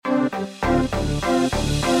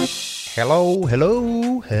Hello,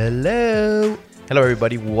 hello, hello. Hello,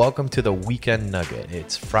 everybody. Welcome to the Weekend Nugget.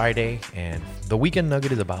 It's Friday, and the Weekend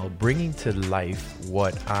Nugget is about bringing to life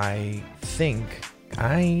what I think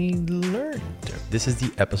I learned. This is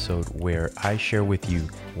the episode where I share with you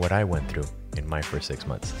what I went through in my first 6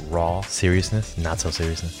 months. Raw seriousness, not so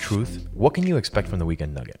seriousness, truth. What can you expect from the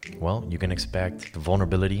Weekend Nugget? Well, you can expect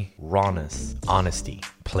vulnerability, rawness, honesty,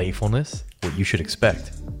 playfulness. What you should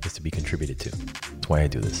expect is to be contributed to. That's why I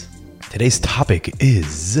do this. Today's topic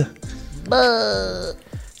is...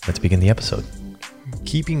 Let's begin the episode.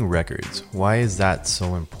 Keeping records. Why is that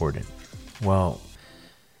so important? Well,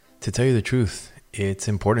 to tell you the truth, it's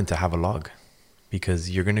important to have a log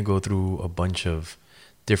because you're going to go through a bunch of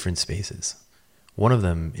different spaces. One of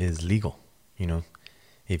them is legal. You know,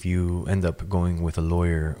 if you end up going with a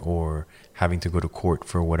lawyer or having to go to court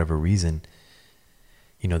for whatever reason,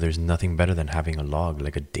 you know, there's nothing better than having a log,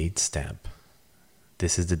 like a date stamp.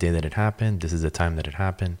 This is the day that it happened. This is the time that it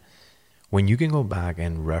happened. When you can go back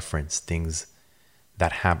and reference things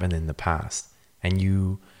that happened in the past and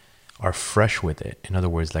you are fresh with it. In other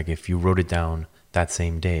words, like if you wrote it down that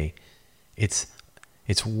same day, it's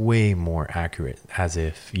way more accurate as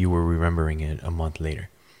if you were remembering it a month later.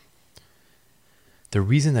 The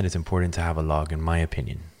reason that it's important to have a log, in my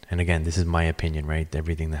opinion, and again, this is my opinion, right?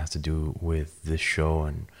 Everything that has to do with this show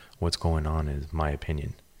and what's going on is my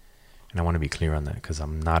opinion. And I want to be clear on that because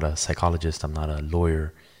I'm not a psychologist. I'm not a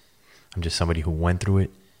lawyer. I'm just somebody who went through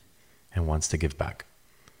it and wants to give back.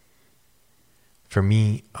 For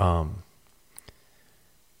me,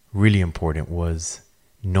 really important was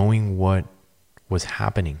knowing what was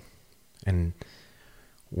happening. And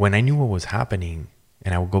when I knew what was happening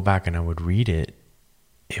and I would go back and I would read it,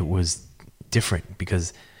 it was different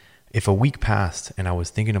because if a week passed and I was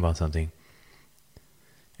thinking about something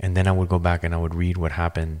and then I would go back and I would read what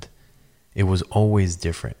happened, it was always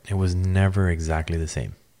different. It was never exactly the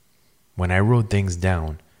same. When I wrote things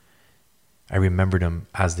down, I remembered them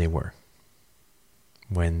as they were.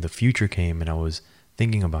 When the future came and I was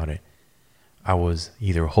thinking about it, I was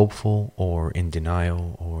either hopeful or in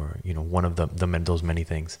denial or, you know, one of those many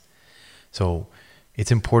things. So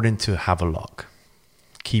it's important to have a log.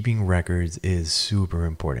 Keeping records is super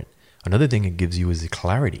important. Another thing it gives you is the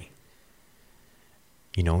clarity.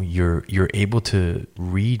 You know, you're able to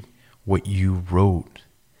read what you wrote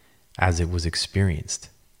as it was experienced.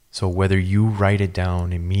 So whether you write it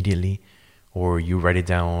down immediately or you write it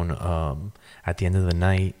down at the end of the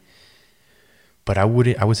night, but I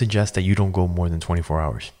would suggest that you don't go more than 24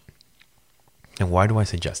 hours. And why do I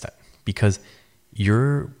suggest that? Because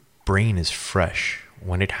your brain is fresh.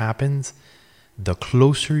 When it happens, the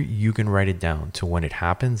closer you can write it down to when it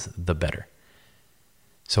happens, the better.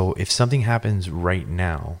 So if something happens right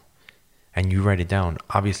now, and you write it down,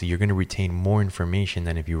 obviously you're going to retain more information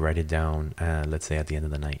than if you write it down, let's say at the end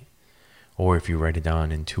of the night, or if you write it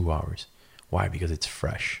down in 2 hours. Why? Because it's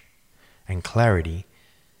fresh. And clarity,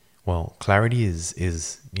 well, clarity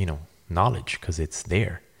is you know, knowledge because it's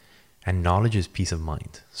there. And knowledge is peace of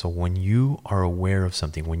mind. So when you are aware of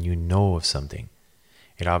something, when you know of something,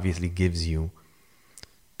 it obviously gives you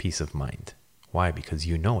peace of mind. Why? Because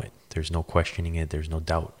you know it. There's no questioning it. There's no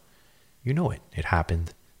doubt. You know it. It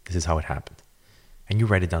happened. This is how it happened. And you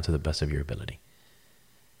write it down to the best of your ability.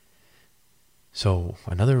 So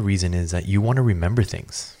another reason is that you want to remember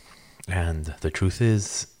things. And the truth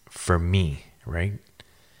is, for me, right?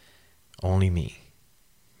 Only me.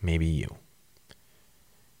 Maybe you.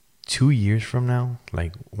 2 years from now,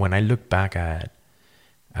 like when I look back at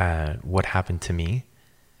what happened to me,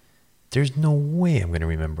 there's no way I'm going to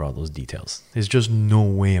remember all those details. There's just no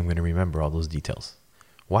way I'm going to remember all those details.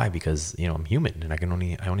 Why? Because, you know, I'm human and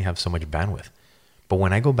I only have so much bandwidth. But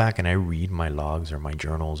when I go back and I read my logs or my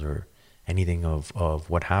journals or anything of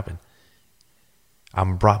what happened,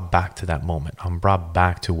 I'm brought back to that moment. I'm brought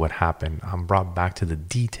back to what happened. I'm brought back to the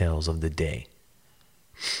details of the day.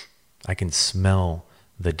 I can smell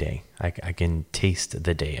the day. I can taste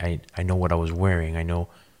the day. I know what I was wearing. I know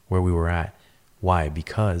where we were at. Why?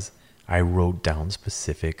 Because I wrote down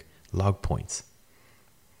specific log points.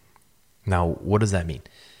 Now, what does that mean?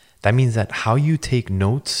 That means that how you take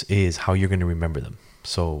notes is how you're going to remember them.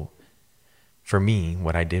 So for me,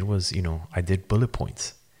 what I did was, you know, I did bullet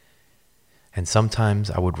points. And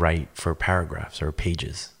sometimes I would write for paragraphs or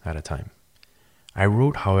pages at a time. I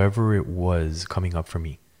wrote however it was coming up for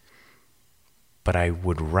me. But I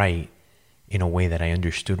would write in a way that I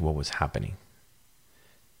understood what was happening.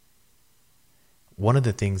 One of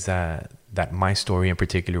the things that my story in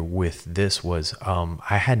particular with this was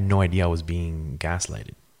I had no idea I was being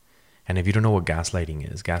gaslighted. And if you don't know what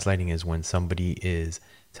gaslighting is when somebody is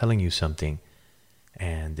telling you something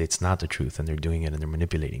and it's not the truth, and they're doing it and they're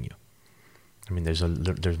manipulating you. I mean,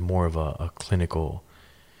 there's more of a clinical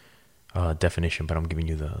definition, but I'm giving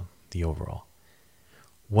you the overall.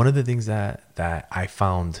 One of the things that I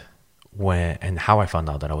found and how I found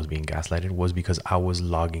out that I was being gaslighted was because I was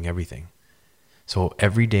logging everything. So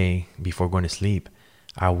every day before going to sleep,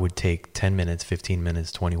 I would take 10 minutes, 15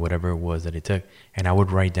 minutes, 20, whatever it was that it took, and I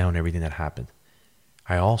would write down everything that happened.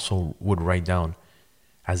 I also would write down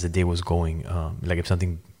as the day was going, like if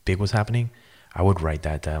something big was happening, I would write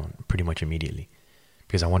that down pretty much immediately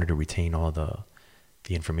because I wanted to retain all the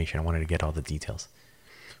information. I wanted to get all the details.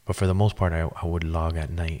 But for the most part, I would log at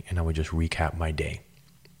night and I would just recap my day.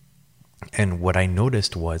 And what I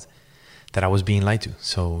noticed was that I was being lied to.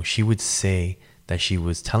 So she would say that she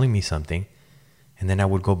was telling me something, and then I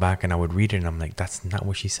would go back and I would read it and I'm like, that's not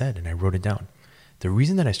what she said. And I wrote it down. The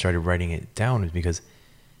reason that I started writing it down is because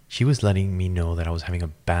she was letting me know that I was having a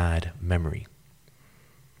bad memory.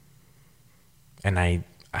 And I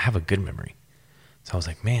have a good memory. So I was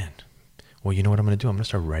like, man, well, you know what I'm going to do? I'm going to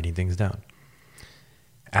start writing things down.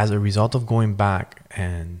 As a result of going back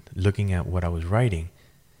and looking at what I was writing,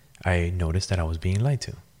 I noticed that I was being lied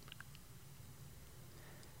to.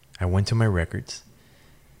 I went to my records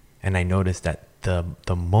and I noticed that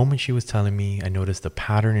the moment she was telling me, I noticed the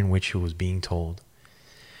pattern in which it was being told.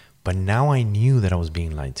 But now I knew that I was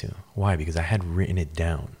being lied to. Why? Because I had written it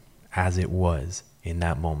down as it was in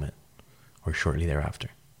that moment or shortly thereafter.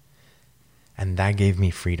 And that gave me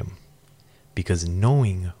freedom because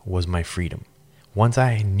knowing was my freedom. Once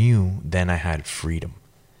I knew, then I had freedom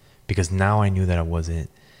because now I knew that I wasn't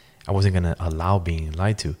going to allow being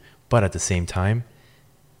lied to. But at the same time,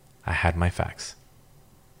 I had my facts.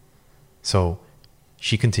 So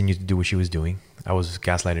she continued to do what she was doing. I was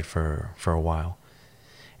gaslighted for a while.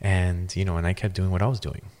 And, and I kept doing what I was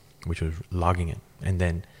doing, which was logging it. And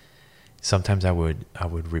then sometimes I would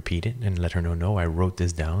repeat it and let her know, no, I wrote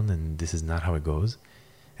this down and this is not how it goes.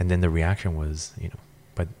 And then the reaction was,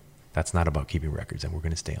 but that's not about keeping records and we're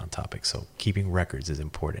going to stay on topic. So keeping records is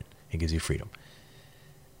important. It gives you freedom.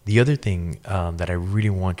 The other thing that I really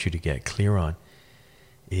want you to get clear on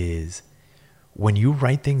is when you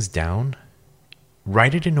write things down,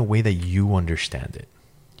 write it in a way that you understand it.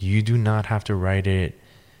 You do not have to write it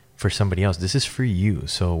for somebody else. This is for you.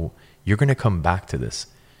 So you're going to come back to this.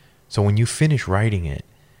 So when you finish writing it,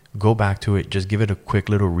 go back to it, just give it a quick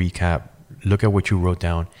little recap, look at what you wrote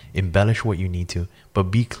down, embellish what you need to, but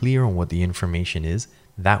be clear on what the information is.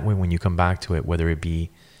 That way, when you come back to it, whether it be,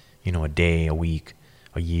 a day, a week,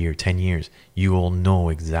 a year, 10 years, you will know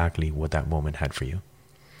exactly what that moment had for you.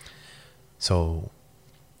 So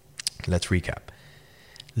let's recap.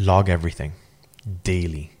 Log everything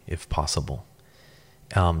daily, if possible.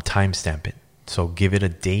 Timestamp it. So give it a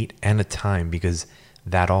date and a time because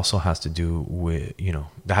that also has to do with,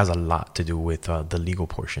 that has a lot to do with the legal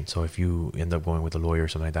portion. So if you end up going with a lawyer or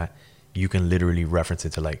something like that, you can literally reference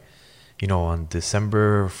it to like, on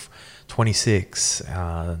December 26,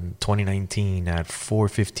 2019 at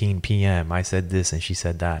 4:15 p.m. I said this and she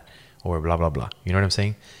said that, or blah, blah, blah. You know what I'm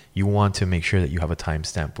saying? You want to make sure that you have a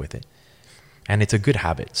timestamp with it. And it's a good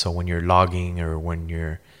habit. So when you're logging or when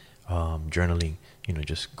you're journaling,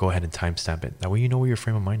 just go ahead and timestamp it. That way you know where your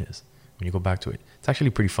frame of mind is when you go back to it. It's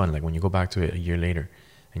actually pretty fun. Like when you go back to it a year later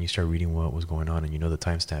and you start reading what was going on and you know the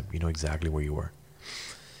timestamp, you know exactly where you were.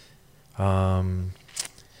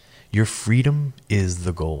 Your freedom is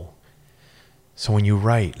the goal. So when you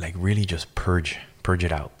write, like really just purge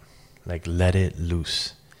it out. Like let it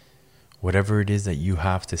loose. Whatever it is that you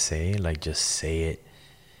have to say, like just say it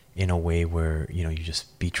in a way where, you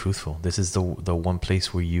just be truthful. This is the one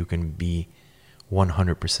place where you can be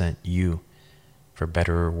 100% you, for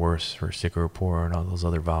better or worse, for sicker or poor, and all those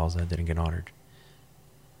other vowels that didn't get honored.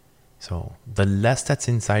 So the less that's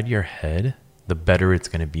inside your head, the better it's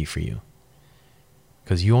going to be for you.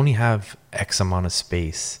 Because you only have X amount of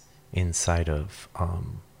space inside of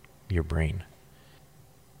your brain.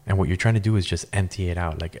 And what you're trying to do is just empty it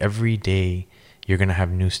out. Like every day you're going to have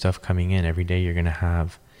new stuff coming in. Every day you're going to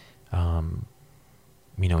have,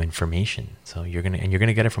 information. So you're going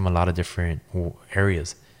to get it from a lot of different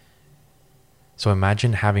areas. So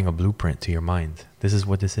imagine having a blueprint to your mind. This is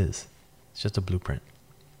what this is. It's just a blueprint.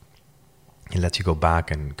 It lets you go back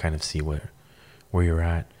and kind of see where you're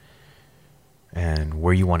at and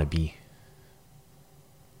where you want to be.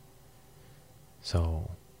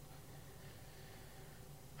 So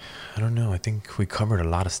I don't know. I think we covered a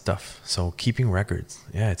lot of stuff. So keeping records,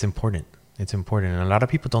 yeah, it's important. It's important. And a lot of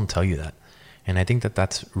people don't tell you that. And I think that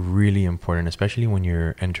that's really important, especially when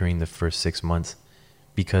you're entering the first 6 months,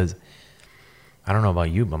 because I don't know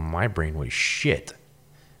about you, but my brain was shit.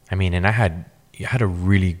 I mean, and I had, had a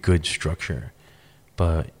really good structure,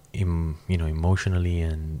 but emotionally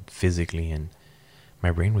and physically, and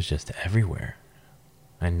my brain was just everywhere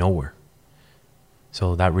and nowhere.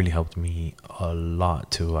 So that really helped me a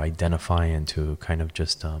lot to identify and to kind of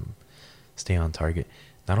just stay on target.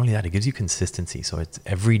 Not only that, it gives you consistency. So it's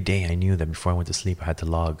every day I knew that before I went to sleep, I had to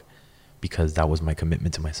log, because that was my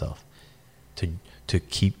commitment to myself, to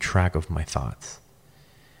keep track of my thoughts.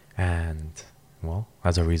 And well,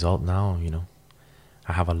 as a result now,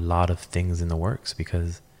 I have a lot of things in the works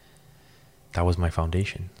because that was my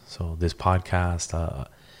foundation. So this podcast,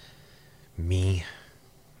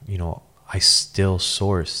 I still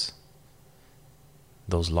source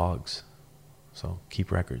those logs. So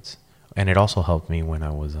keep records. And it also helped me when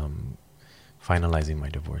I was finalizing my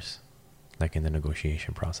divorce, like in the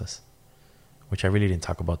negotiation process, which I really didn't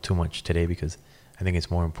talk about too much today because I think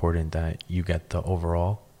it's more important that you get the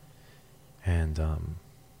overall and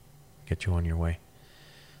get you on your way.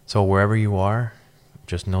 So wherever you are,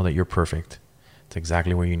 just know that you're perfect. It's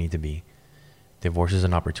exactly where you need to be. Divorce is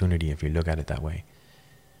an opportunity if you look at it that way.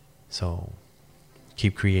 So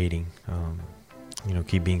keep creating,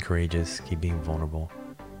 keep being courageous, keep being vulnerable,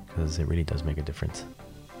 because it really does make a difference.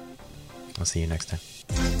 I'll see you next time.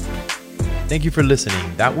 Thank you for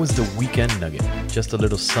listening. That was the Weekend Nugget. Just a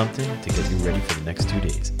little something to get you ready for the next 2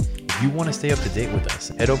 days. If you want to stay up to date with us,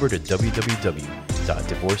 head over to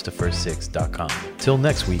www.divorcethefirst6.com. Till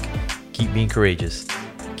next week, keep being courageous,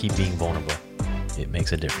 keep being vulnerable. It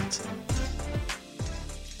makes a difference.